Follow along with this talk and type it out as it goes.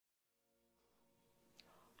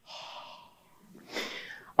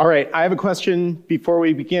All right, I have a question before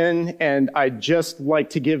we begin, and I'd just like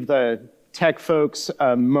to give the tech folks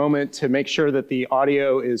a moment to make sure that the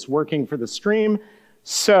audio is working for the stream.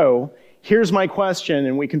 So here's my question,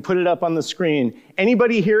 and we can put it up on the screen.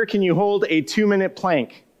 Anybody here, can you hold a 2-minute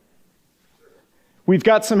plank? We've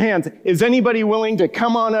got some hands. Is anybody willing to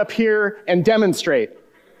come on up here and demonstrate?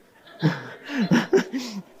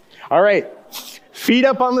 All right, feet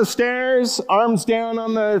up on the stairs, arms down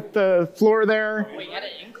on the floor there. Wait, at an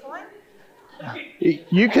incline?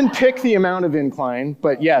 You can pick the amount of incline,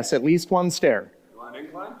 but yes, at least one stair. You want an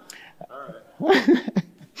incline? All right.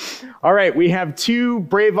 All right, we have 2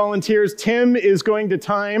 brave volunteers. Tim is going to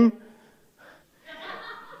time.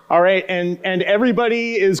 All right, and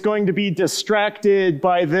everybody is going to be distracted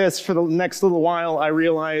by this for the next little while. I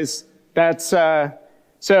realize that's,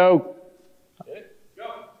 so.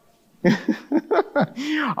 Go.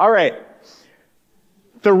 All right.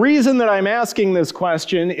 The reason that I'm asking this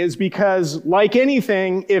question is because, like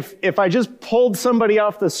anything, if I just pulled somebody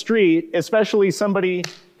off the street, especially somebody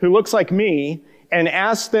who looks like me, and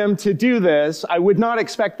asked them to do this, I would not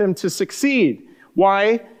expect them to succeed.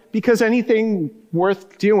 Why? Because anything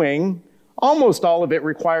worth doing, almost all of it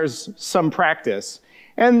requires some practice.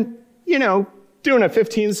 And, doing a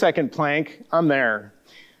 15-second plank, I'm there.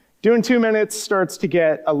 Doing 2 minutes starts to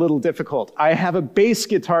get a little difficult. I have a bass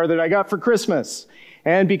guitar that I got for Christmas.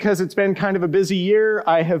 And because it's been kind of a busy year,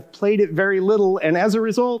 I have played it very little. And as a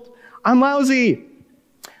result, I'm lousy.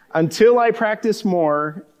 Until I practice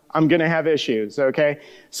more, I'm going to have issues, okay?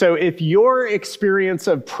 So if your experience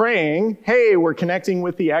of praying, hey, we're connecting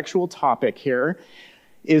with the actual topic here,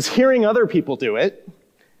 is hearing other people do it,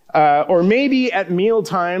 or maybe at meal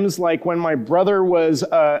times, like when my brother was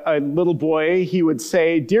a little boy, he would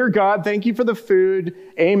say, "Dear God, thank you for the food.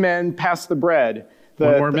 Amen. Pass the bread."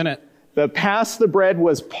 One more minute. The pass the bread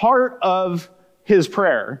was part of his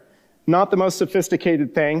prayer, not the most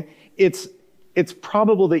sophisticated thing. It's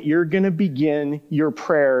probable that you're going to begin your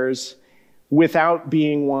prayers without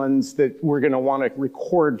being ones that we're going to want to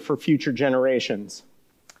record for future generations.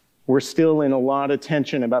 We're still in a lot of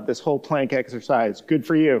tension about this whole plank exercise. Good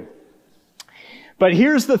for you. But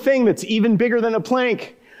here's the thing that's even bigger than a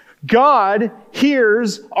plank. God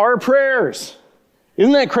hears our prayers.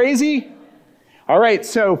 Isn't that crazy? All right,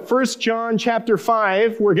 so 1 John chapter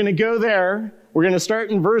 5, we're going to go there. We're going to start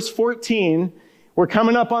in verse 14. We're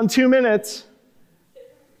coming up on 2 minutes.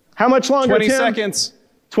 How much longer, 20 Tim? seconds.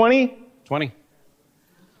 20? 20.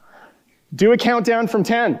 Do a countdown from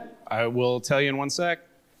 10. I will tell you in 1 sec.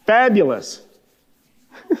 Fabulous.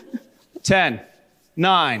 10,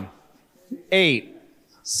 9, 8,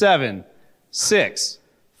 7, 6,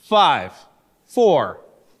 5, 4,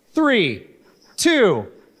 3, 2,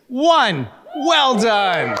 1. Well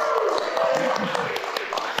done.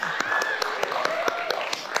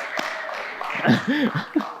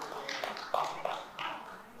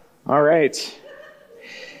 All right.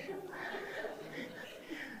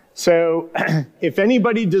 So if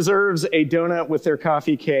anybody deserves a donut with their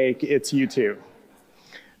coffee cake, it's you two.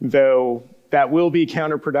 Though that will be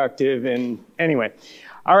counterproductive. And anyway,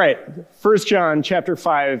 all right, 1 John chapter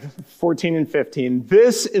 5, 14 and 15.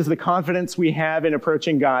 This is the confidence we have in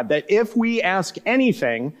approaching God, that if we ask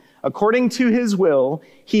anything according to his will,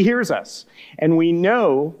 he hears us. And we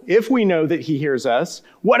know, if we know that he hears us,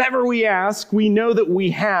 whatever we ask, we know that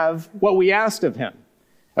we have what we asked of him.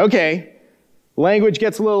 Okay, language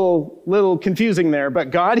gets a little confusing there,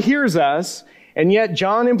 but God hears us, and yet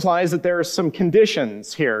John implies that there are some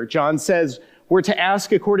conditions here. John says we're to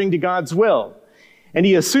ask according to God's will. And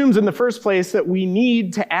he assumes in the first place that we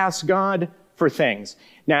need to ask God for things.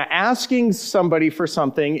 Now, asking somebody for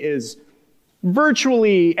something is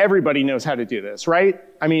virtually everybody knows how to do this, right?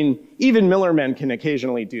 I mean, even Millermen can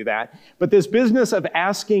occasionally do that. But this business of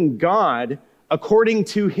asking God according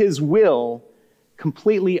to his will,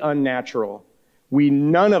 completely unnatural.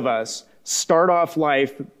 None of us start off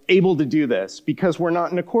life able to do this because we're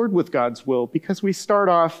not in accord with God's will, because we start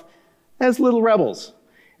off as little rebels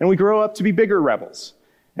and we grow up to be bigger rebels.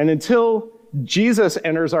 And until Jesus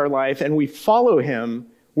enters our life and we follow him,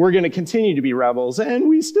 we're going to continue to be rebels, and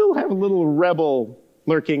we still have a little rebel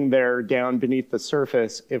lurking there down beneath the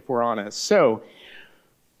surface, if we're honest. So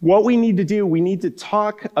what we need to do, we need to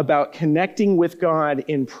talk about connecting with God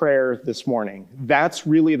in prayer this morning. That's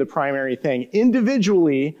really the primary thing.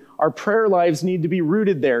 Individually, our prayer lives need to be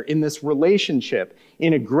rooted there in this relationship,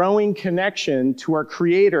 in a growing connection to our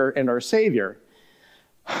Creator and our Savior.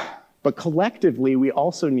 But collectively, we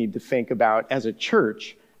also need to think about, as a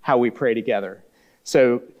church, how we pray together.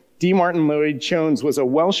 So D. Martin Lloyd-Jones was a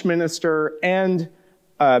Welsh minister and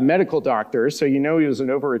a medical doctor, so you know he was an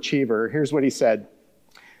overachiever. Here's what he said.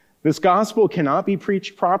 This gospel cannot be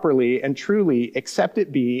preached properly and truly except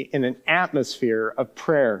it be in an atmosphere of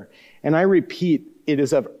prayer. And I repeat, it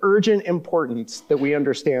is of urgent importance that we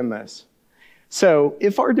understand this. So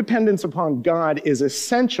if our dependence upon God is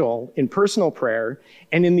essential in personal prayer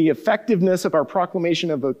and in the effectiveness of our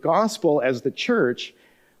proclamation of the gospel as the church,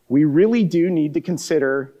 we really do need to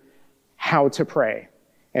consider how to pray.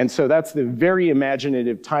 And so that's the very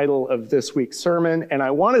imaginative title of this week's sermon. And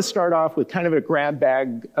I want to start off with kind of a grab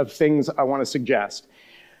bag of things I want to suggest.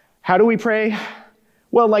 How do we pray?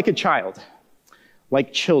 Well, like a child,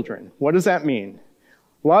 like children. What does that mean?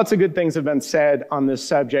 Lots of good things have been said on this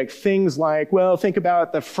subject. Things like, well, think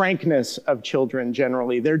about the frankness of children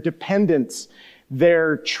generally, their dependence,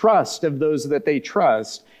 their trust of those that they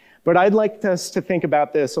trust. But I'd like us to think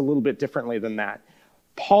about this a little bit differently than that.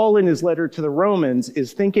 Paul, in his letter to the Romans,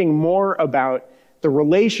 is thinking more about the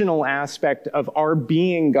relational aspect of our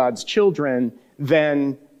being God's children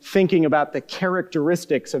than thinking about the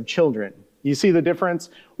characteristics of children. You see the difference?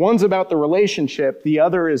 One's about the relationship, the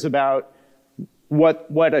other is about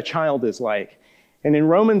what a child is like. And in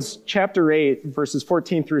Romans chapter 8, verses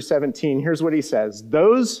 14 through 17, here's what he says.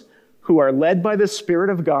 Those who are led by the Spirit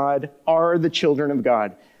of God are the children of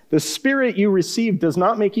God. The Spirit you received does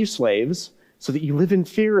not make you slaves, so that you live in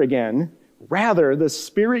fear again. Rather, the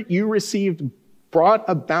Spirit you received brought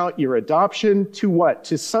about your adoption to what?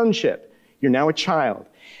 To sonship. You're now a child.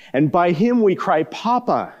 And by him we cry,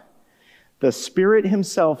 Papa. The Spirit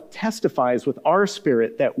himself testifies with our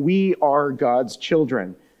spirit that we are God's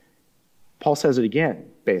children. Paul says it again,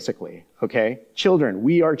 basically, okay? Children,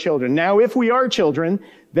 we are children. Now, if we are children,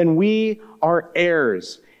 then we are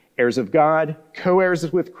heirs, heirs of God,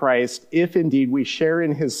 co-heirs with Christ, if indeed we share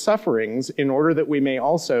in his sufferings, in order that we may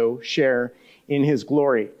also share in his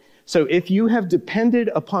glory. So if you have depended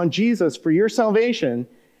upon Jesus for your salvation,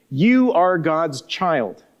 you are God's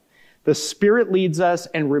child. The Spirit leads us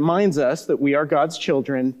and reminds us that we are God's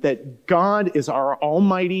children, that God is our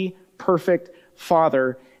almighty, perfect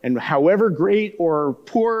Father, and however great or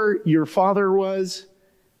poor your father was,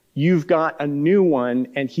 you've got a new one,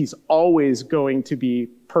 and he's always going to be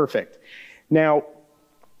perfect. Now,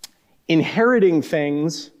 inheriting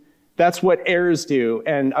things, that's what heirs do.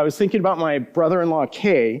 And I was thinking about my brother-in-law,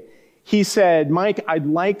 Kay. He said, Mike, I'd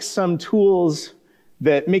like some tools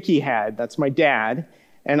that Mickey had. That's my dad.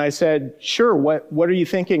 And I said, sure, what are you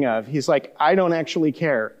thinking of? He's like, I don't actually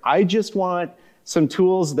care. I just want some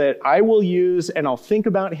tools that I will use, and I'll think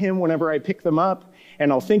about him whenever I pick them up,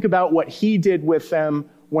 and I'll think about what he did with them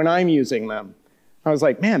when I'm using them. I was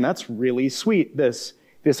like, man, that's really sweet, this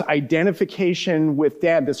identification with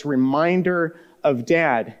dad, this reminder of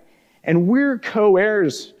dad. And we're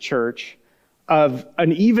co-heirs, church, of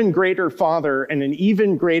an even greater father and an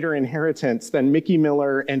even greater inheritance than Mickey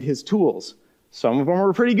Miller and his tools. Some of them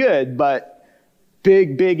are pretty good, but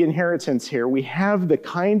big inheritance here. We have the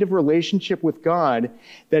kind of relationship with God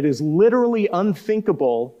that is literally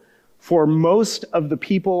unthinkable for most of the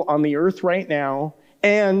people on the earth right now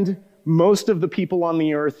and most of the people on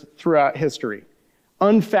the earth throughout history.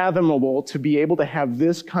 Unfathomable to be able to have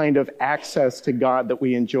this kind of access to God that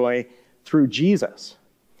we enjoy through Jesus.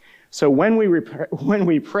 So when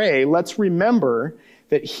we pray, let's remember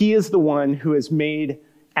that he is the one who has made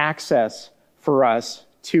access for us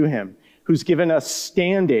to him, who's given us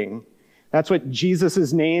standing. That's what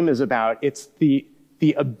Jesus' name is about. It's the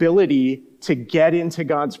ability to get into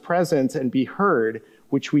God's presence and be heard,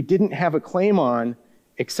 which we didn't have a claim on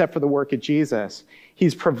except for the work of Jesus.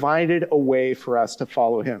 He's provided a way for us to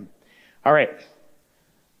follow him. All right,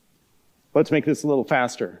 let's make this a little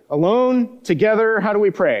faster. Alone, together, how do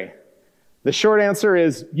we pray? The short answer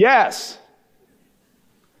is yes.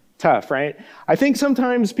 Tough, right? I think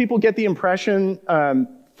sometimes people get the impression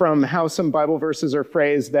from how some Bible verses are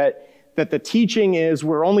phrased that the teaching is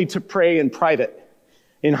we're only to pray in private,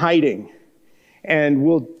 in hiding. And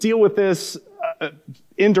we'll deal with this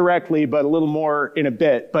indirectly, but a little more in a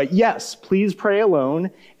bit. But yes, please pray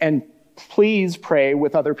alone, and please pray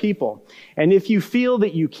with other people. And if you feel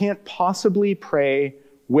that you can't possibly pray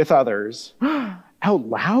with others out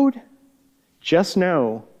loud, just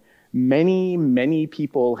know many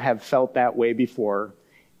people have felt that way before,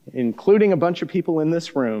 including a bunch of people in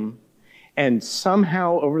this room, and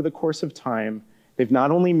somehow over the course of time, they've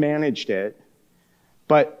not only managed it,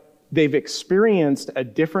 but they've experienced a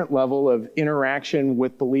different level of interaction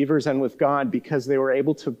with believers and with God because they were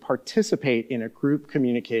able to participate in a group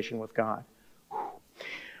communication with God.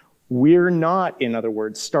 We're not, in other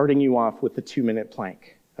words, starting you off with the 2-minute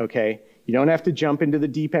plank, okay? You don't have to jump into the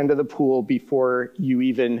deep end of the pool before you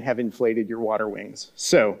even have inflated your water wings.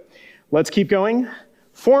 So let's keep going.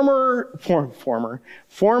 formal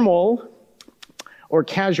or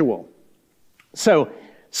casual. So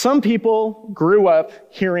some people grew up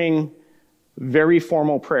hearing very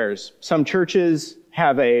formal prayers. Some churches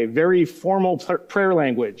have a very formal prayer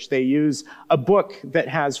language. They use a book that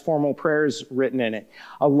has formal prayers written in it.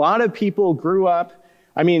 A lot of people grew up,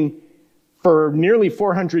 for nearly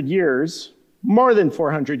 400 years, more than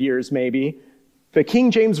 400 years maybe, the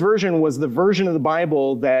King James Version was the version of the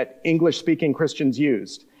Bible that English-speaking Christians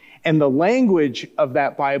used. And the language of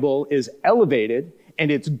that Bible is elevated,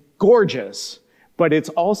 and it's gorgeous, but it's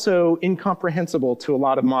also incomprehensible to a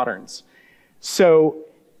lot of moderns. So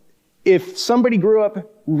if somebody grew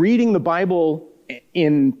up reading the Bible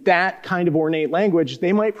in that kind of ornate language,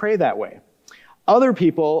 they might pray that way. Other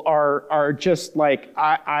people are just like,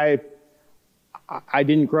 I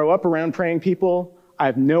didn't grow up around praying people. I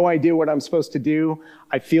have no idea what I'm supposed to do.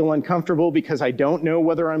 I feel uncomfortable because I don't know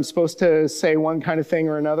whether I'm supposed to say one kind of thing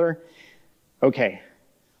or another. Okay,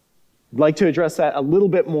 I'd like to address that a little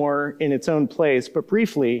bit more in its own place, but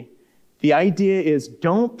briefly, the idea is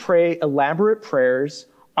don't pray elaborate prayers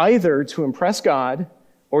either to impress God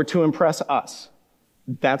or to impress us.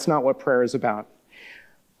 That's not what prayer is about.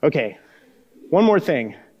 Okay, one more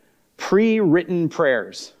thing. Pre-written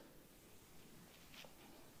prayers.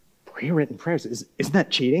 Pre-written prayers, isn't that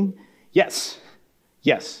cheating? Yes,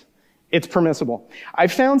 it's permissible. I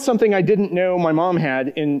found something I didn't know my mom had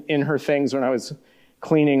in her things when I was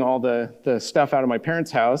cleaning all the stuff out of my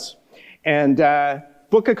parents' house. And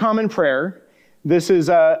Book of Common Prayer. This is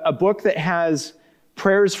a book that has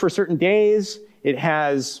prayers for certain days. It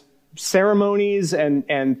has ceremonies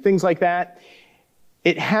and things like that.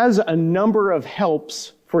 It has a number of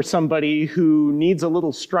helps for somebody who needs a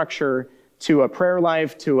little structure to a prayer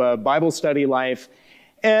life, to a Bible study life.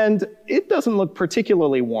 And it doesn't look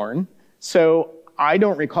particularly worn. So I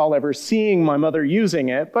don't recall ever seeing my mother using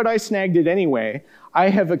it, but I snagged it anyway. I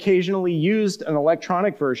have occasionally used an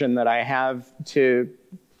electronic version that I have to,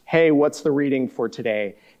 hey, what's the reading for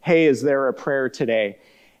today? Hey, is there a prayer today?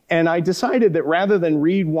 And I decided that rather than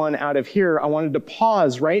read one out of here, I wanted to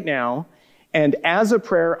pause right now, and as a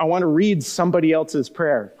prayer, I want to read somebody else's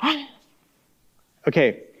prayer.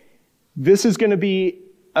 Okay, this is going to be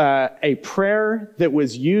a prayer that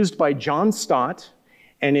was used by John Stott,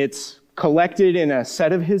 and it's collected in a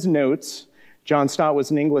set of his notes. John Stott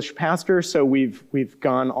was an English pastor, so we've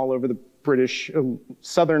gone all over the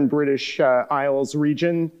southern British Isles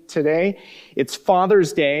region today. It's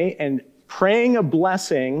Father's Day, and praying a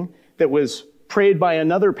blessing that was prayed by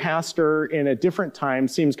another pastor in a different time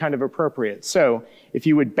seems kind of appropriate. So if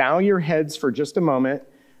you would bow your heads for just a moment,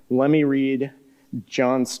 let me read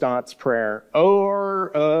John Stott's prayer.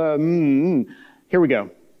 Here we go.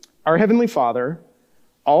 Our Heavenly Father,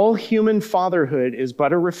 all human fatherhood is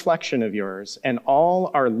but a reflection of yours, and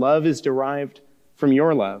all our love is derived from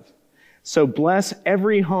your love. So bless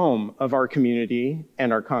every home of our community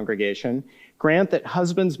and our congregation. Grant that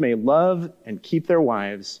husbands may love and keep their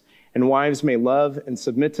wives, and wives may love and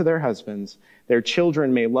submit to their husbands. Their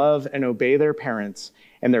children may love and obey their parents,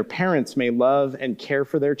 and their parents may love and care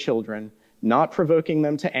for their children, not provoking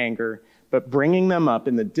them to anger, but bringing them up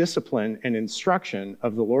in the discipline and instruction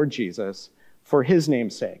of the Lord Jesus, for his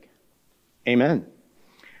name's sake. Amen.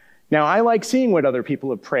 Now, I like seeing what other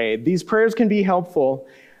people have prayed. These prayers can be helpful,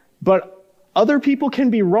 but other people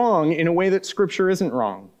can be wrong in a way that Scripture isn't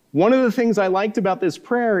wrong. One of the things I liked about this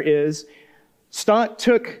prayer is Stott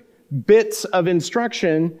took bits of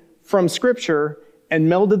instruction from Scripture and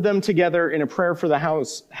melded them together in a prayer for the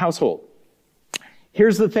household.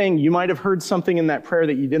 Here's the thing, you might have heard something in that prayer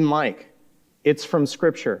that you didn't like. It's from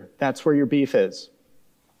Scripture. That's where your beef is.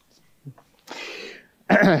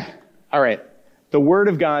 All right. The Word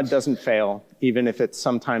of God doesn't fail, even if it's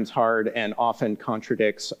sometimes hard and often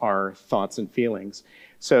contradicts our thoughts and feelings.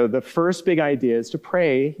 So the first big idea is to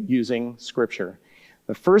pray using Scripture.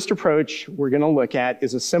 The first approach we're going to look at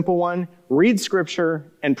is a simple one. Read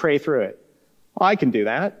Scripture and pray through it. Well, I can do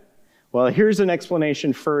that. Well, here's an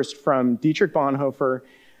explanation first from Dietrich Bonhoeffer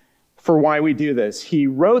for why we do this. He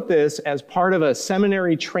wrote this as part of a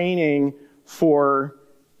seminary training for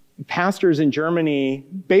pastors in Germany,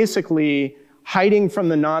 basically hiding from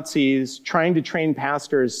the Nazis, trying to train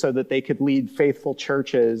pastors so that they could lead faithful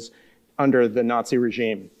churches under the Nazi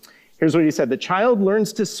regime. Here's what he said. The child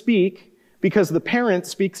learns to speak because the parent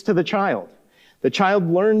speaks to the child. The child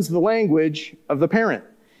learns the language of the parent.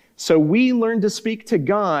 So we learn to speak to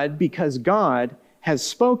God because God has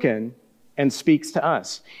spoken and speaks to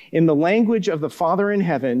us. In the language of the Father in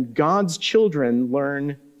heaven, God's children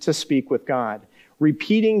learn to speak with God.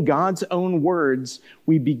 repeating God's own words,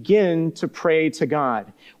 we begin to pray to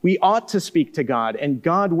God. We ought to speak to God, and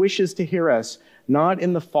God wishes to hear us, not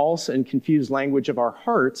in the false and confused language of our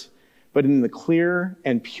heart, but in the clear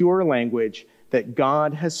and pure language that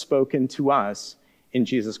God has spoken to us in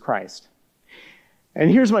Jesus Christ.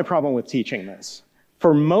 And here's my problem with teaching this.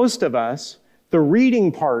 For most of us, the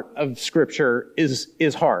reading part of Scripture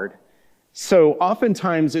is hard. So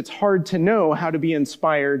oftentimes it's hard to know how to be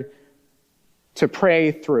inspired to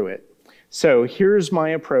pray through it. So here's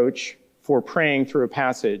my approach for praying through a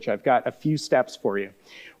passage. I've got a few steps for you.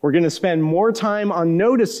 We're going to spend more time on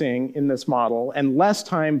noticing in this model and less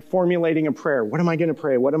time formulating a prayer. What am I going to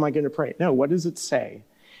pray? What am I going to pray? No, what does it say?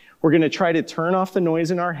 We're going to try to turn off the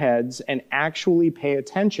noise in our heads and actually pay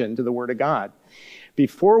attention to the Word of God.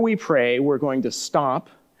 Before we pray, we're going to stop,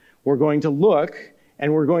 we're going to look,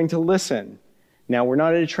 and we're going to listen. Now, we're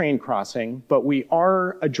not at a train crossing, but we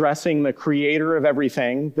are addressing the creator of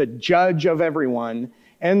everything, the judge of everyone,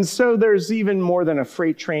 and so there's even more than a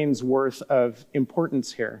freight train's worth of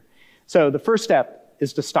importance here. So the first step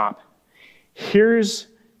is to stop. Here's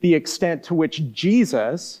the extent to which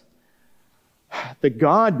Jesus, the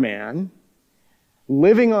God-man,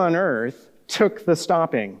 living on earth, took the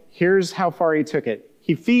stopping. Here's how far he took it.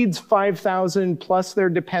 He feeds 5,000 plus their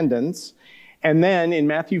dependents. And then in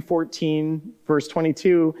Matthew 14, verse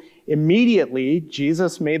 22, immediately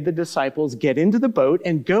Jesus made the disciples get into the boat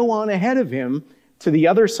and go on ahead of him to the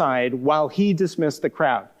other side while he dismissed the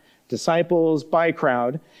crowd. Disciples by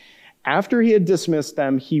crowd. After he had dismissed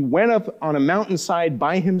them, he went up on a mountainside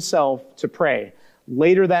by himself to pray.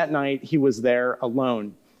 Later that night, he was there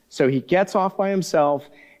alone. So he gets off by himself,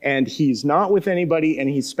 and he's not with anybody, and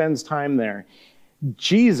he spends time there.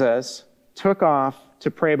 Jesus took off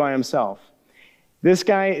to pray by himself. This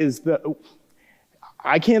guy is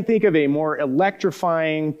I can't think of a more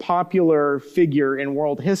electrifying, popular figure in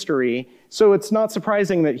world history, so it's not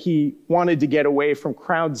surprising that he wanted to get away from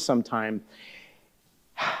crowds sometime.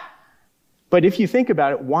 But if you think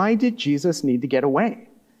about it, why did Jesus need to get away?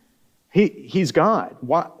 He's God.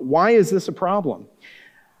 Why is this a problem?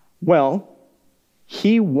 Well,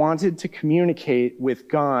 he wanted to communicate with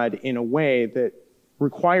God in a way that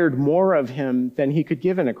required more of him than he could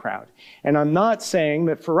give in a crowd. And I'm not saying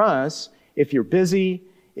that for us, if you're busy,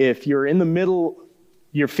 if you're in the middle,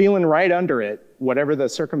 you're feeling right under it, whatever the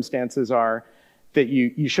circumstances are, that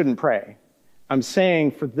you shouldn't pray. I'm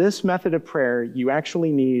saying for this method of prayer, you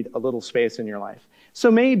actually need a little space in your life. So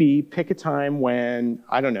maybe pick a time when,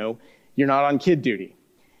 I don't know, you're not on kid duty.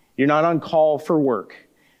 You're not on call for work.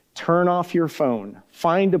 Turn off your phone.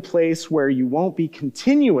 Find a place where you won't be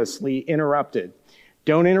continuously interrupted.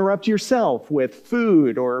 Don't interrupt yourself with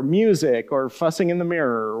food or music or fussing in the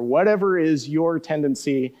mirror or whatever is your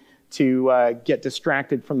tendency to get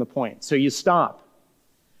distracted from the point. So you stop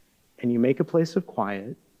and you make a place of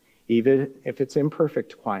quiet, even if it's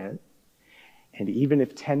imperfect quiet, and even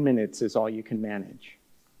if 10 minutes is all you can manage.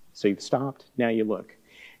 So you've stopped, now you look.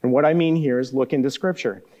 And what I mean here is look into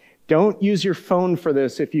Scripture. Don't use your phone for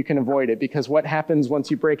this if you can avoid it, because what happens once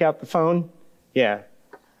you break out the phone? Yeah,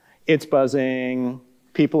 it's buzzing.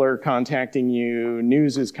 People are contacting you,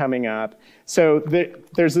 news is coming up. So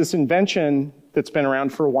there's this invention that's been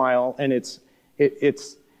around for a while, and it's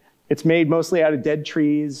made mostly out of dead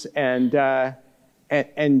trees, and there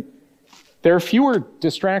are fewer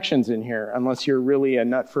distractions in here unless you're really a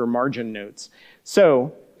nut for margin notes.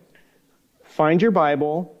 So find your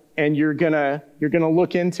Bible, and you're gonna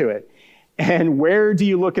look into it. And where do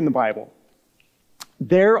you look in the Bible?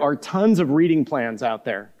 There are tons of reading plans out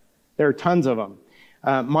there. There are tons of them.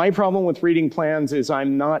 My problem with reading plans is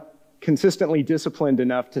I'm not consistently disciplined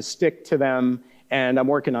enough to stick to them, and I'm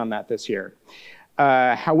working on that this year.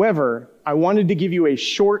 However, I wanted to give you a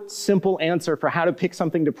short, simple answer for how to pick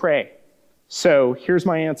something to pray. So here's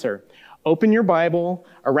my answer. Open your Bible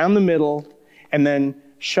around the middle, and then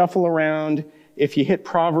shuffle around. If you hit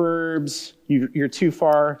Proverbs, you're too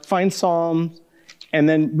far. Find Psalms, and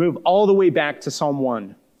then move all the way back to Psalm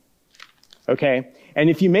 1. Okay? And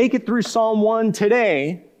if you make it through Psalm 1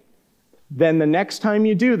 today, then the next time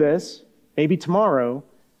you do this, maybe tomorrow,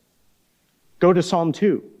 go to Psalm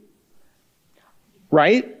 2.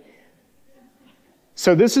 Right?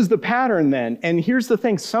 So this is the pattern then. And here's the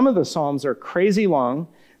thing. Some of the Psalms are crazy long.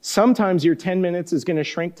 Sometimes your 10 minutes is going to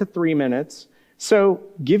shrink to 3 minutes. So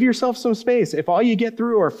give yourself some space. If all you get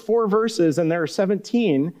through are 4 verses and there are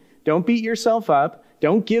 17, don't beat yourself up.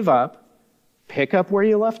 Don't give up. Pick up where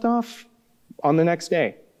you left off on the next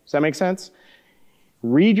day. Does that make sense?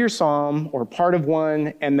 Read your psalm or part of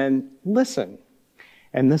one and then listen.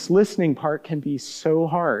 And this listening part can be so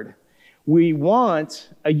hard. We want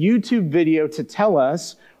a YouTube video to tell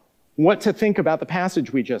us what to think about the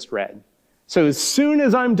passage we just read. So as soon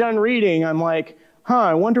as I'm done reading, I'm like,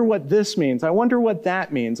 I wonder what this means. I wonder what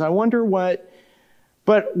that means. I wonder what...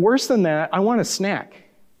 But worse than that, I want a snack.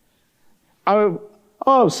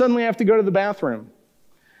 Suddenly I have to go to the bathroom.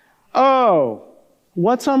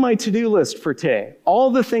 What's on my to-do list for today?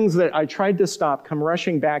 All the things that I tried to stop come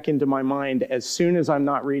rushing back into my mind as soon as I'm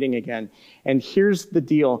not reading again. And here's the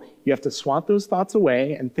deal. You have to swat those thoughts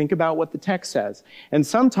away and think about what the text says. And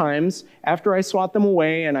sometimes, after I swat them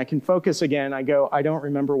away and I can focus again, I go, I don't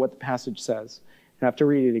remember what the passage says. I have to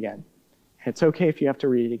read it again. And it's okay if you have to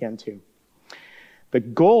read it again too. The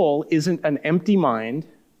goal isn't an empty mind.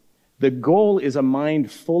 The goal is a mind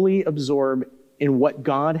fully absorbed in what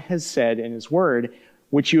God has said in his word,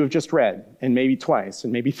 which you have just read, and maybe twice,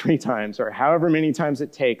 and maybe 3 times, or however many times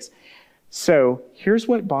it takes. So here's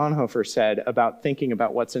what Bonhoeffer said about thinking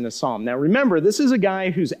about what's in a psalm. Now remember, this is a guy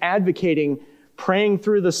who's advocating praying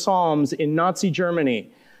through the Psalms in Nazi Germany.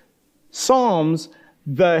 Psalms,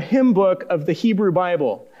 the hymn book of the Hebrew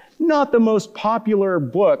Bible. Not the most popular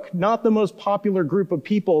book, not the most popular group of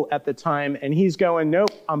people at the time. And he's going, nope,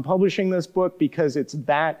 I'm publishing this book because it's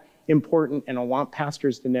that important, and I want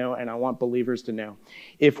pastors to know, and I want believers to know.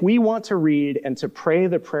 If we want to read and to pray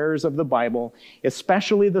the prayers of the Bible,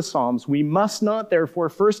 especially the Psalms, we must not, therefore,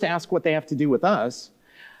 first ask what they have to do with us,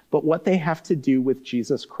 but what they have to do with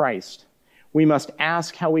Jesus Christ. We must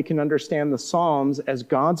ask how we can understand the Psalms as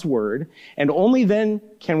God's word, and only then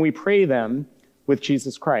can we pray them with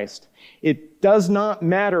Jesus Christ. It does not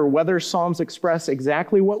matter whether Psalms express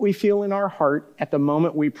exactly what we feel in our heart at the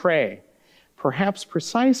moment we pray. Perhaps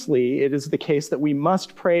precisely it is the case that we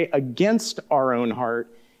must pray against our own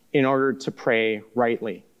heart in order to pray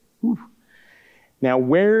rightly. Whew. Now,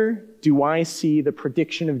 where do I see the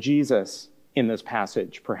prediction of Jesus in this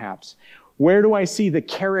passage, perhaps? Where do I see the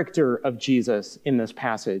character of Jesus in this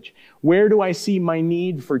passage? Where do I see my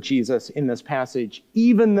need for Jesus in this passage?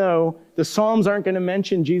 Even though the Psalms aren't going to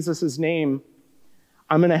mention Jesus' name,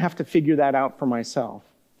 I'm going to have to figure that out for myself.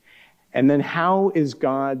 And then how is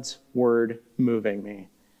God's word moving me?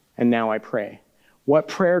 And now I pray. What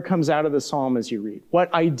prayer comes out of the psalm as you read?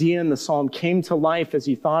 What idea in the psalm came to life as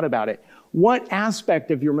you thought about it? What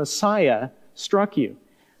aspect of your Messiah struck you?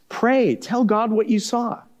 Pray. Tell God what you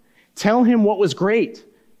saw. Tell him what was great.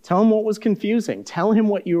 Tell him what was confusing. Tell him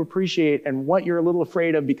what you appreciate and what you're a little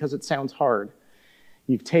afraid of because it sounds hard.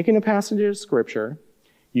 You've taken a passage of scripture.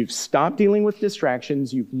 You've stopped dealing with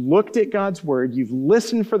distractions. You've looked at God's word. You've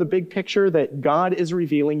listened for the big picture that God is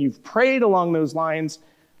revealing. You've prayed along those lines.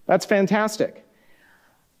 That's fantastic.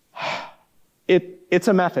 It's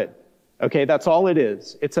a method. Okay, that's all it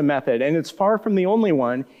is. It's a method, and it's far from the only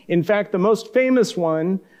one. In fact, the most famous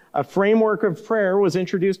one, a framework of prayer, was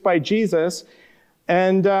introduced by Jesus,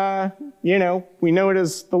 and, we know it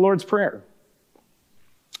as the Lord's Prayer.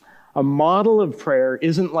 A model of prayer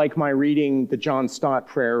isn't like my reading the John Stott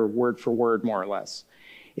prayer word for word, more or less.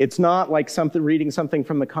 It's not like reading something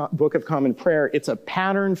from the Book of Common Prayer. It's a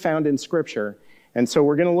pattern found in Scripture. And so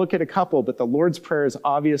we're going to look at a couple, but the Lord's Prayer is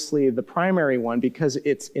obviously the primary one because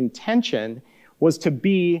its intention was to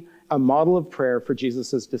be a model of prayer for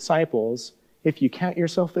Jesus' disciples. If you count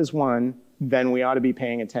yourself as one, then we ought to be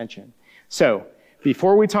paying attention. So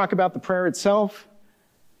before we talk about the prayer itself,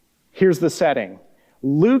 here's the setting.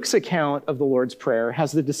 Luke's account of the Lord's Prayer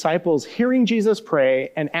has the disciples hearing Jesus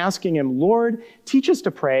pray and asking him, Lord, teach us to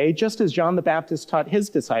pray, just as John the Baptist taught his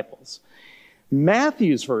disciples.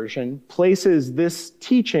 Matthew's version places this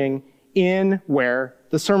teaching in where?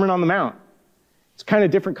 The Sermon on the Mount. It's kind of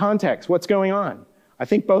different context. What's going on? I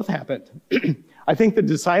think both happened. I think the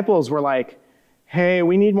disciples were like, hey,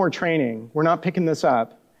 we need more training. We're not picking this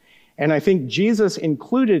up. And I think Jesus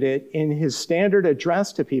included it in his standard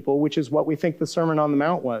address to people, which is what we think the Sermon on the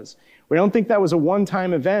Mount was. We don't think that was a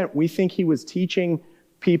one-time event. We think he was teaching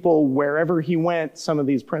people wherever he went some of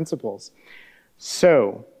these principles.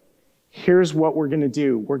 So here's what we're going to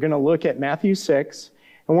do. We're going to look at Matthew 6,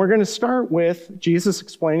 and we're going to start with Jesus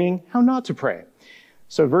explaining how not to pray.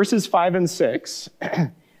 So verses 5 and 6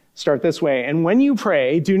 start this way. And when you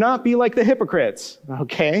pray, do not be like the hypocrites,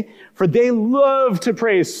 okay? For they love to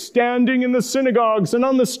pray standing in the synagogues and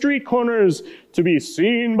on the street corners to be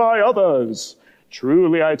seen by others.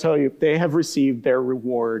 Truly, I tell you, they have received their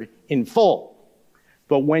reward in full.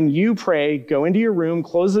 But when you pray, go into your room,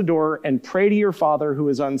 close the door, and pray to your Father who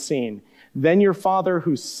is unseen. Then your Father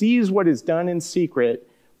who sees what is done in secret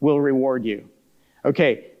will reward you.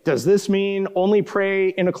 Okay, does this mean only pray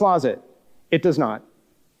in a closet? It does not.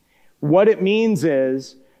 What it means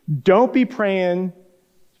is, don't be praying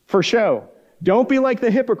for show. don't be like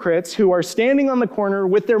the hypocrites who are standing on the corner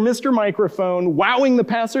with their Mr. Microphone, wowing the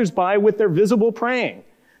passersby with their visible praying.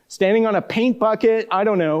 Standing on a paint bucket, I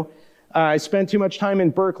don't know. I spent too much time in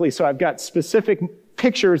Berkeley, so I've got specific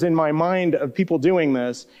pictures in my mind of people doing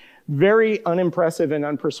this. Very unimpressive and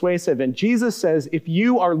unpersuasive. And Jesus says, if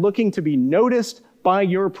you are looking to be noticed by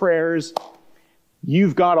your prayers,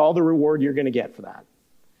 you've got all the reward you're going to get for that.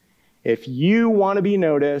 If you want to be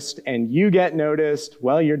noticed and you get noticed,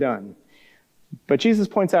 well, you're done. But Jesus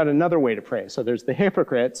points out another way to pray. So there's the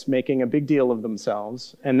hypocrites making a big deal of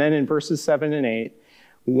themselves. And then in verses 7 and 8,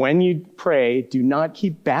 when you pray, do not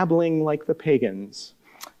keep babbling like the pagans,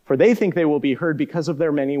 for they think they will be heard because of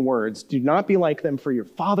their many words. Do not be like them, for your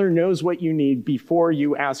Father knows what you need before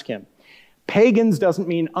you ask him. Pagans doesn't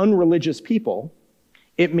mean unreligious people.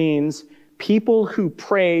 It means people who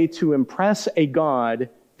pray to impress a God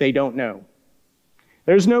they don't know.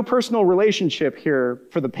 There's no personal relationship here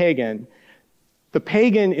for the pagan. The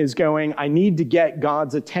pagan is going, I need to get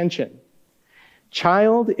God's attention.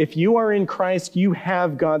 Child, if you are in Christ, you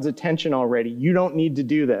have God's attention already. You don't need to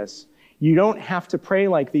do this. You don't have to pray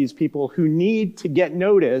like these people who need to get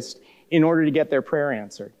noticed in order to get their prayer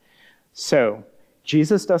answered. So,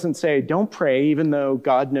 Jesus doesn't say, don't pray even though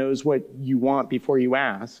God knows what you want before you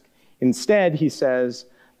ask. Instead, he says,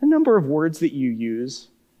 the number of words that you use,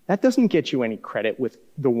 that doesn't get you any credit with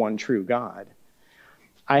the one true God.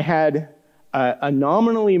 I had a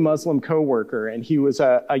nominally Muslim coworker, and he was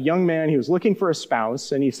a young man. He was looking for a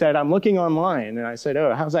spouse, and he said, I'm looking online. And I said,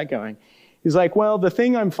 oh, how's that going? He's like, well, the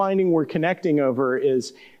thing I'm finding we're connecting over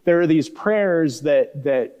is there are these prayers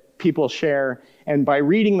that people share, and by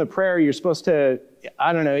reading the prayer, you're supposed to,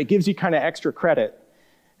 I don't know, it gives you kind of extra credit.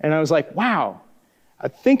 And I was like, wow,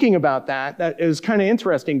 thinking about that is kind of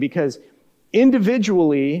interesting, because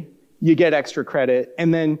individually, you get extra credit,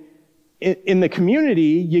 and then in the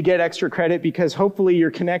community, you get extra credit because hopefully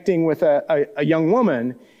you're connecting with a young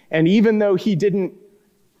woman, and even though he didn't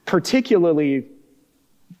particularly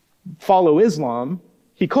follow Islam,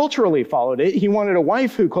 he culturally followed it. He wanted a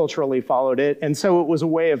wife who culturally followed it, and so it was a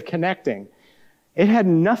way of connecting. It had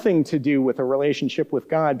nothing to do with a relationship with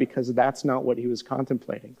God, because that's not what he was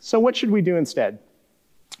contemplating. So what should we do instead?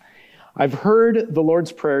 I've heard the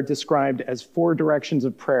Lord's Prayer described as 4 directions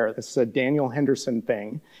of prayer. This is a Daniel Henderson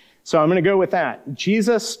thing. So I'm going to go with that.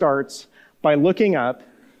 Jesus starts by looking up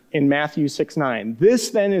in Matthew 6:9.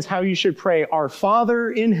 This then is how you should pray. Our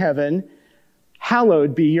Father in heaven,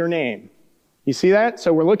 hallowed be your name. You see that?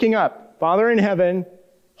 So we're looking up. Father in heaven,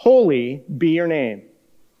 holy be your name.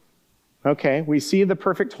 Okay, we see the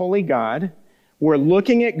perfect holy God. We're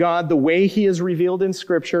looking at God the way he is revealed in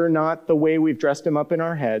Scripture, not the way we've dressed him up in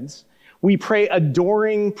our heads. We pray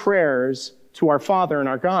adoring prayers to our Father and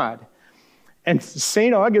our God. And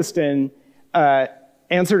St. Augustine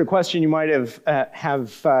answered a question you might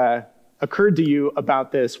have occurred to you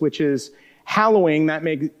about this, which is hallowing. That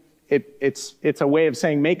makes it's a way of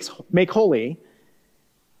saying make holy.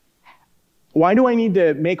 Why do I need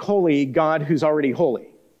to make holy God who's already holy?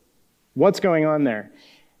 What's going on there?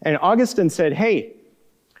 And Augustine said, hey,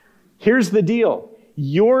 here's the deal.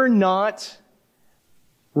 You're not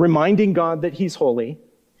reminding God that he's holy.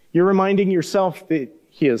 You're reminding yourself that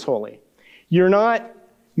he is holy. You're not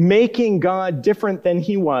making God different than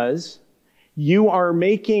he was. You are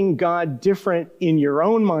making God different in your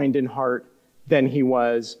own mind and heart than he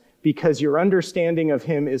was, because your understanding of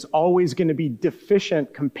him is always going to be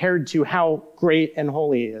deficient compared to how great and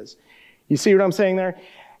holy he is. You see what I'm saying there?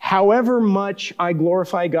 However much I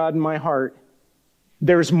glorify God in my heart,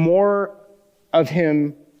 there's more of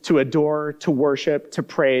him to adore, to worship, to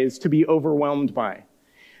praise, to be overwhelmed by.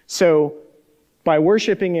 So by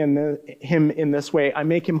worshiping him in this way, I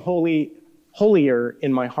make him holier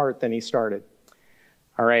in my heart than he started.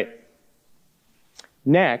 All right.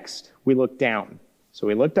 Next, we look down. So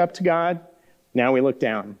we looked up to God. Now we look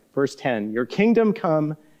down. Verse 10, your kingdom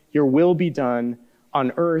come, your will be done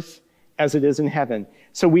on earth as it is in heaven.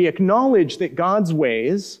 So we acknowledge that God's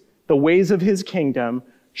ways, the ways of his kingdom,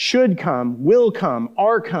 should come, will come,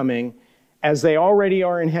 are coming as they already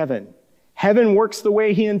are in heaven. Heaven works the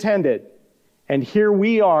way he intended. And here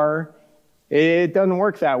we are, it doesn't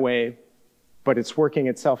work that way, but it's working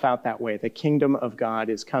itself out that way. The kingdom of God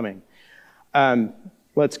is coming.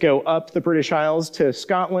 Let's go up the British Isles to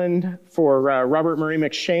Scotland for Robert Murray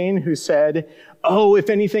McShane, who said, oh, if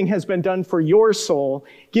anything has been done for your soul,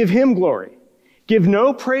 give him glory. Give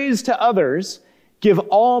no praise to others, give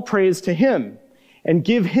all praise to him, and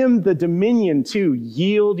give him the dominion to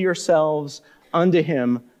yield yourselves unto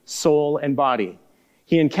him, soul and body.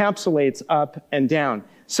 He encapsulates up and down.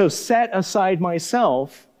 So set aside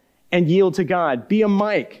myself and yield to God. Be a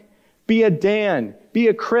mic. be a Dan, be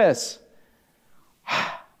a Chris,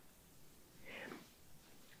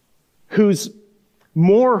 who's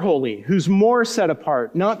more holy, who's more set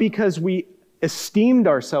apart, not because we esteemed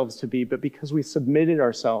ourselves to be, but because we submitted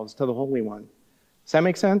ourselves to the Holy One. Does that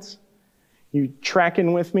make sense? You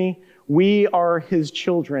tracking with me? We are his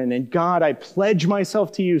children, and God, I pledge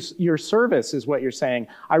myself to you, your service is what you're saying.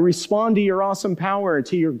 I respond to your awesome power,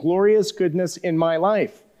 to your glorious goodness in my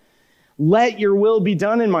life. Let your will be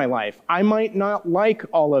done in my life. I might not like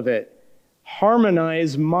all of it.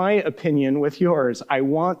 Harmonize my opinion with yours. I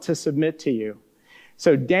want to submit to you.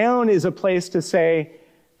 So down is a place to say,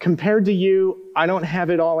 compared to you, I don't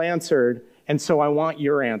have it all answered, and so I want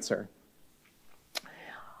your answer.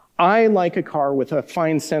 I like a car with a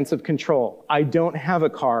fine sense of control. I don't have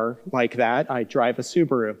a car like that. I drive a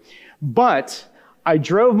Subaru. But I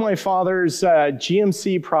drove my father's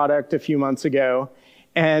GMC product a few months ago,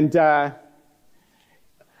 and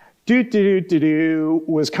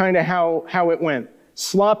was kind of how it went.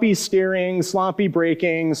 Sloppy steering, sloppy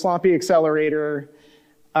braking, sloppy accelerator.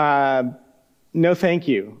 No thank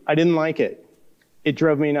you. I didn't like it. It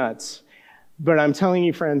drove me nuts. But I'm telling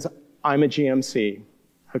you, friends, I'm a GMC.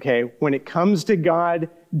 Okay, when it comes to God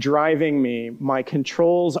driving me, my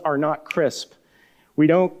controls are not crisp. We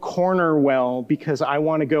don't corner well because I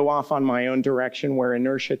want to go off on my own direction where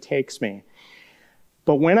inertia takes me.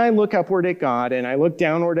 But when I look upward at God and I look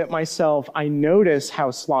downward at myself, I notice how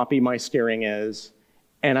sloppy my steering is,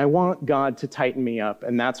 and I want God to tighten me up,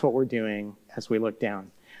 and that's what we're doing as we look down.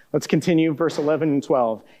 Let's continue, verse 11 and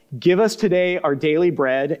 12. Give us today our daily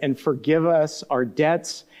bread, and forgive us our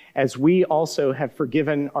debts as we also have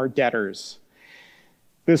forgiven our debtors.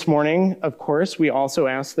 This morning, of course, we also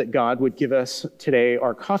ask that God would give us today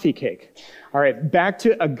our coffee cake. All right, back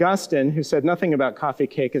to Augustine, who said nothing about coffee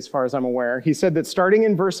cake as far as I'm aware. He said that starting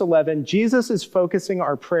in verse 11, Jesus is focusing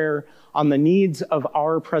our prayer on the needs of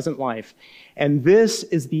our present life. And this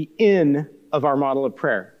is the in of our model of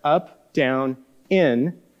prayer. Up, down,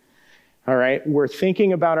 in. All right, we're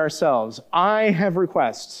thinking about ourselves. I have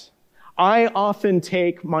requests. I often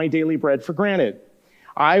take my daily bread for granted.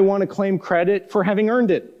 I want to claim credit for having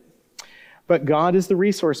earned it. But God is the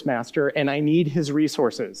resource master, and I need his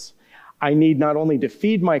resources. I need not only to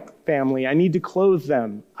feed my family, I need to clothe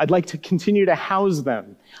them. I'd like to continue to house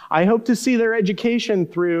them. I hope to see their education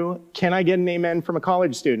through. Can I get an amen from a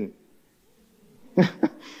college student?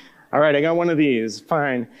 All right, I got one of these.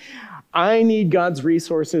 Fine. I need God's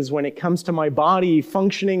resources when it comes to my body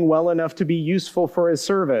functioning well enough to be useful for his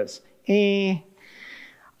service.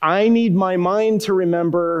 I need my mind to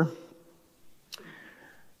remember,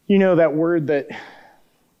 that word that,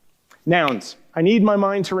 nouns. I need my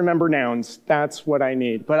mind to remember nouns. That's what I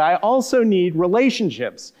need. But I also need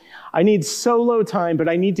relationships. I need solo time, but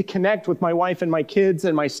I need to connect with my wife and my kids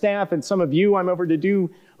and my staff and some of you I'm overdue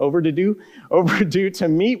to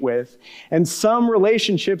meet with. And some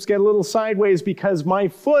relationships get a little sideways because my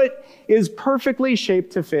foot is perfectly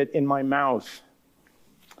shaped to fit in my mouth.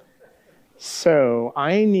 So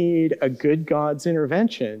I need a good God's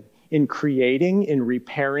intervention in creating, in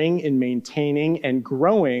repairing, in maintaining, and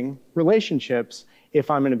growing relationships if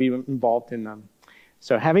I'm going to be involved in them.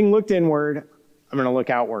 So having looked inward, I'm going to look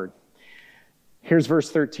outward. Here's verse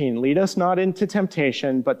 13. Lead us not into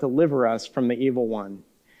temptation, but deliver us from the evil one.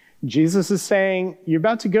 Jesus is saying, you're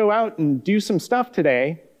about to go out and do some stuff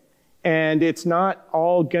today, and it's not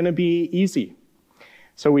all going to be easy.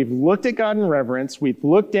 So we've looked at God in reverence, we've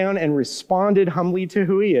looked down and responded humbly to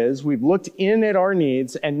who he is, we've looked in at our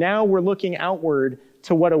needs, and now we're looking outward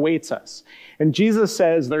to what awaits us. And Jesus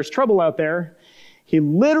says there's trouble out there. He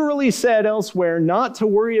literally said elsewhere not to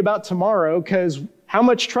worry about tomorrow, because how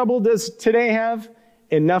much trouble does today have?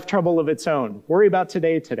 Enough trouble of its own. Worry about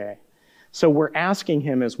today. So we're asking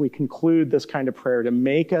him as we conclude this kind of prayer to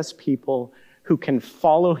make us people who can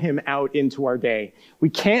follow him out into our day.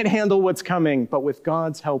 We can't handle what's coming, but with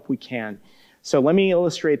God's help, we can. So let me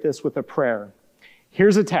illustrate this with a prayer.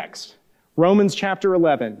 Here's a text, Romans chapter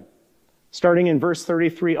 11, starting in verse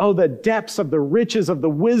 33. Oh, the depths of the riches of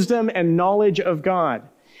the wisdom and knowledge of God.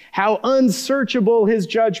 How unsearchable his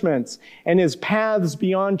judgments and his paths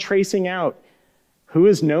beyond tracing out. Who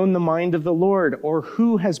has known the mind of the Lord, or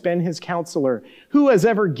who has been his counselor? Who has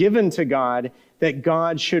ever given to God that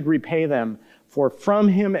God should repay them? For from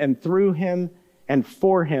him and through him and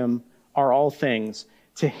for him are all things.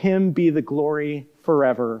 To him be the glory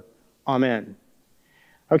forever. Amen.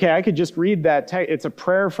 Okay, I could just read that. It's a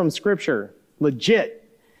prayer from Scripture, legit.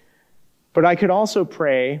 But I could also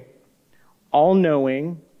pray,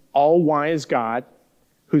 all-knowing, all-wise God,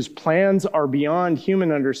 whose plans are beyond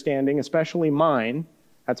human understanding, especially mine,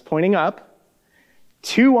 that's pointing up,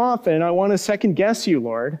 Too often, I want to second guess you,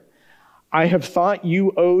 Lord. I have thought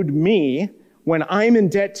you owed me when I'm in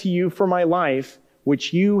debt to you for my life,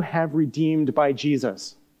 which you have redeemed by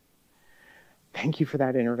Jesus. Thank you for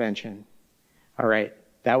that intervention. All right,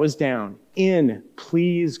 that was down. In,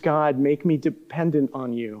 please, God, make me dependent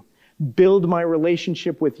on you. Build my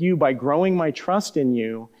relationship with you by growing my trust in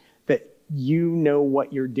you, that you know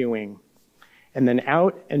what you're doing. And then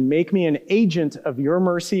out, and make me an agent of your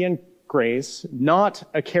mercy and grace, not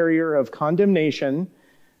a carrier of condemnation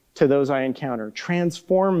to those I encounter.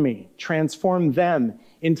 Transform me, transform them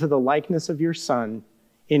into the likeness of your Son,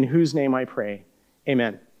 in whose name I pray.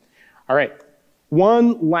 Amen. All right,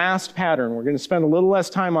 one last pattern. We're going to spend a little less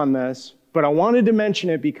time on this, but I wanted to mention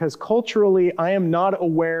it because culturally, I am not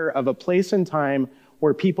aware of a place and time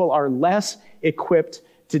where people are less equipped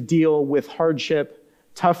to deal with hardship,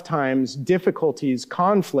 tough times, difficulties,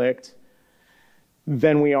 conflict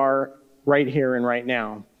than we are right here and right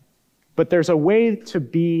now. But there's a way to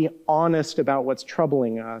be honest about what's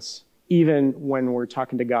troubling us, even when we're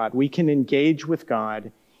talking to God. We can engage with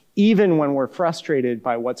God, even when we're frustrated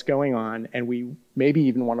by what's going on, and we maybe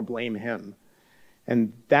even want to blame him.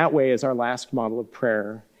 And that way is our last model of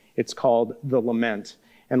prayer. It's called the lament.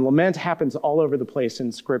 And lament happens all over the place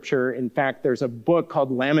in Scripture. In fact, there's a book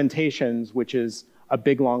called Lamentations, which is a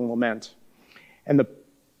big, long lament. And the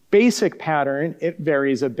basic pattern, it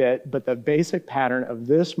varies a bit, but the basic pattern of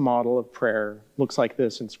this model of prayer looks like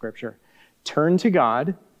this in Scripture. Turn to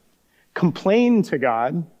God, complain to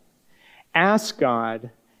God, ask God,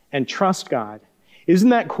 and trust God. Isn't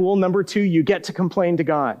that cool? Number 2, you get to complain to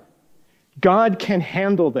God. God can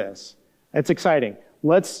handle this. That's exciting.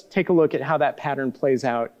 Let's take a look at how that pattern plays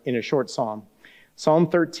out in a short psalm. Psalm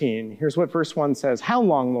 13, here's what verse 1 says. How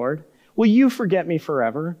long, Lord, will you forget me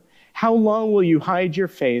forever? How long will you hide your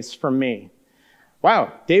face from me?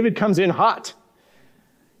 Wow, David comes in hot.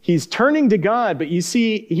 He's turning to God, but you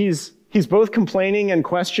see, he's both complaining and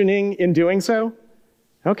questioning in doing so.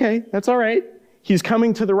 Okay, that's all right. He's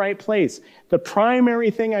coming to the right place. The primary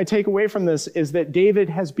thing I take away from this is that David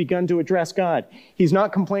has begun to address God. He's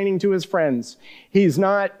not complaining to his friends. He's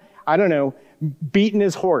not, beating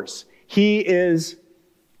his horse. He is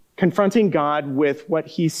confronting God with what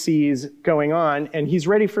he sees going on, and he's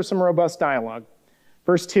ready for some robust dialogue.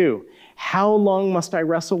 Verse 2, how long must I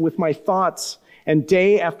wrestle with my thoughts and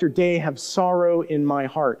day after day have sorrow in my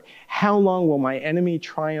heart? How long will my enemy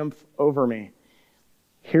triumph over me?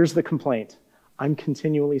 Here's the complaint. I'm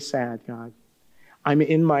continually sad, God. I'm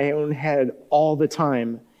in my own head all the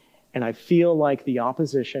time, and I feel like the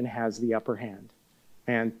opposition has the upper hand.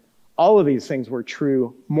 And all of these things were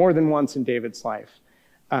true more than once in David's life.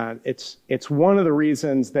 It's one of the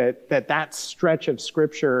reasons that stretch of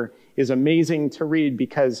Scripture is amazing to read,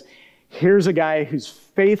 because here's a guy who's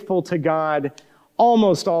faithful to God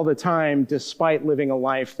almost all the time, despite living a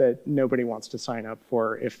life that nobody wants to sign up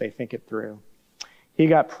for if they think it through. He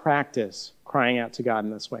got practice crying out to God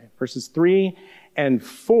in this way. Verses 3 and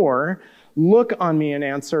 4, look on me and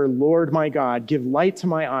answer, Lord my God, give light to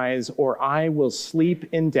my eyes, or I will sleep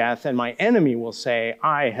in death, and my enemy will say,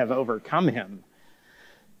 I have overcome him,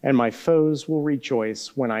 and my foes will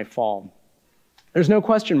rejoice when I fall. There's no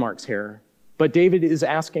question marks here, but David is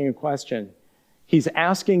asking a question. He's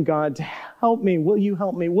asking God to help me. Will you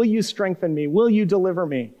help me? Will you strengthen me? Will you deliver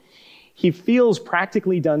me? He feels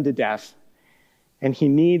practically done to death, and he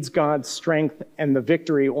needs God's strength and the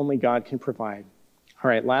victory only God can provide.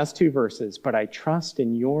 All right, last 2 verses. But I trust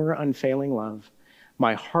in your unfailing love.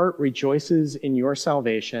 My heart rejoices in your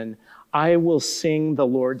salvation. I will sing the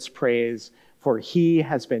Lord's praise, for he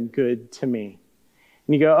has been good to me.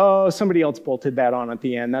 And you go, oh, somebody else bolted that on at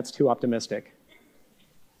the end. That's too optimistic.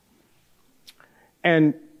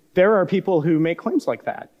 And there are people who make claims like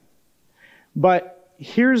that. But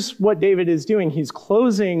here's what David is doing. He's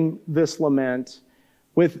closing this lament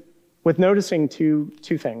with noticing two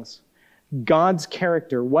things. God's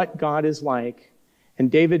character, what God is like,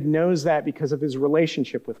 and David knows that because of his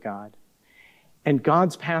relationship with God, and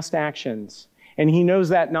God's past actions. And he knows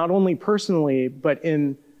that not only personally, but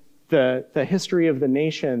in the history of the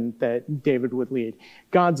nation that David would lead.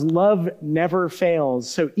 God's love never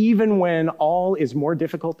fails. So even when all is more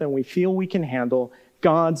difficult than we feel we can handle,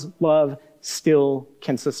 God's love still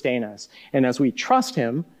can sustain us. And as we trust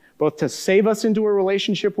him, both to save us into a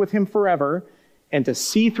relationship with him forever and to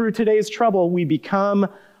see through today's trouble, we become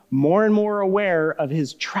more and more aware of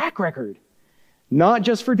his track record, not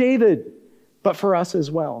just for David, but for us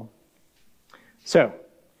as well. So,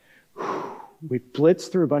 we've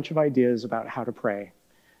blitzed through a bunch of ideas about how to pray.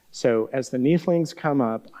 So as the Neathlings come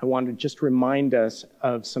up, I want to just remind us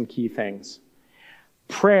of some key things.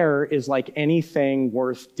 Prayer is like anything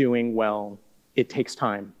worth doing well. It takes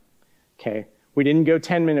time, okay? We didn't go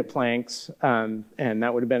 10-minute planks, and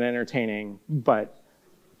that would have been entertaining, but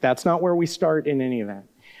that's not where we start in any event.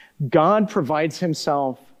 God provides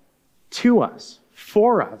himself to us,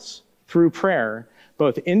 for us, through prayer,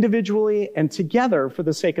 both individually and together for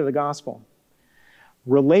the sake of the gospel.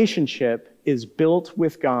 Relationship is built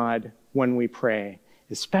with God when we pray,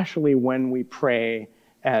 especially when we pray,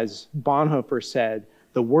 as Bonhoeffer said,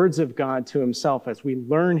 the words of God to himself as we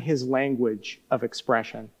learn his language of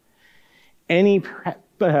expression. Any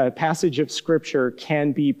passage of scripture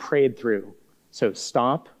can be prayed through. So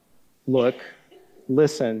stop, look,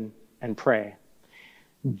 listen, and pray.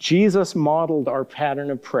 Jesus modeled our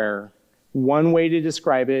pattern of prayer. One way to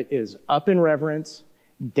describe it is up in reverence,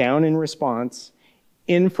 down in response,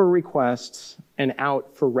 in for requests, and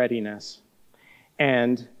out for readiness.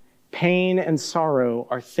 And pain and sorrow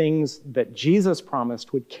are things that Jesus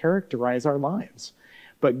promised would characterize our lives.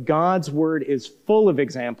 But God's word is full of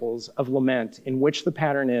examples of lament in which the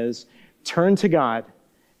pattern is turn to God,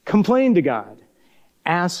 complain to God,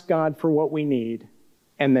 ask God for what we need,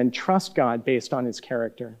 and then trust God based on his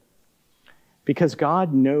character. Because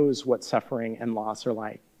God knows what suffering and loss are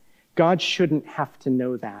like. God shouldn't have to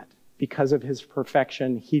know that. Because of his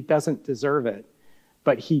perfection, he doesn't deserve it,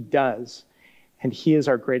 but he does. And he is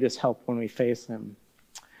our greatest help when we face him.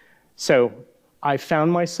 So I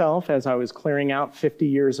found myself, as I was clearing out 50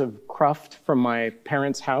 years of cruft from my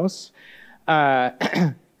parents' house,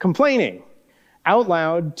 complaining out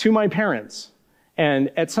loud to my parents.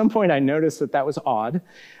 And at some point I noticed that that was odd.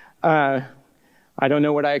 I don't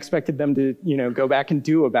know what I expected them to, go back and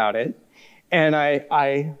do about it. And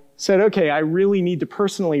I said, okay, I really need to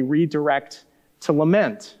personally redirect to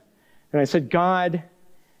lament. And I said, God,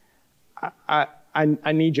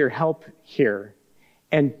 I need your help here.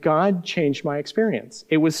 And God changed my experience.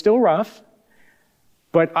 It was still rough,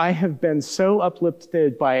 but I have been so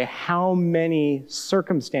uplifted by how many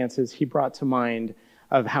circumstances he brought to mind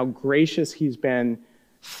of how gracious he's been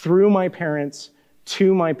through my parents,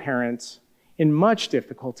 to my parents, in much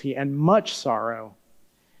difficulty and much sorrow.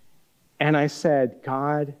 And I said,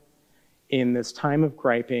 God, in this time of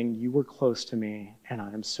griping, you were close to me, and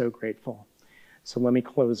I am so grateful. So let me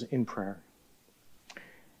close in prayer.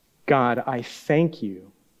 God, I thank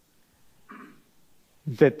you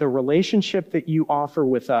that the relationship that you offer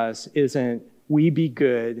with us isn't we be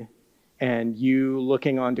good and you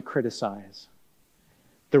looking on to criticize.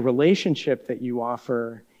 The relationship that you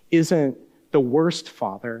offer isn't the worst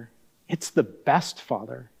father, it's the best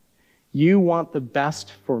father. You want the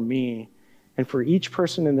best for me and for each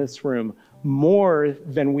person in this room more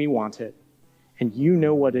than we want it, and you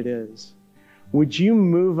know what it is. Would you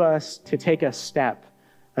move us to take a step,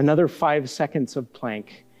 another 5 seconds of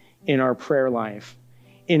plank in our prayer life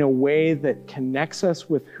in a way that connects us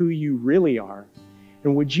with who you really are?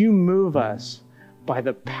 And would you move us by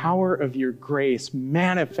the power of your grace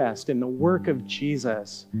manifest in the work of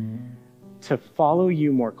Jesus to follow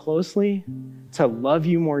you more closely, to love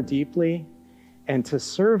you more deeply, and to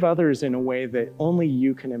serve others in a way that only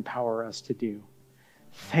you can empower us to do?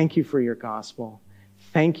 Thank you for your gospel.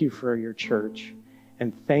 Thank you for your church.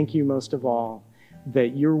 And thank you most of all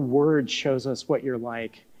that your word shows us what you're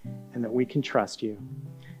like and that we can trust you.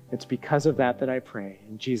 It's because of that that I pray.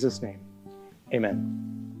 In Jesus' name, amen.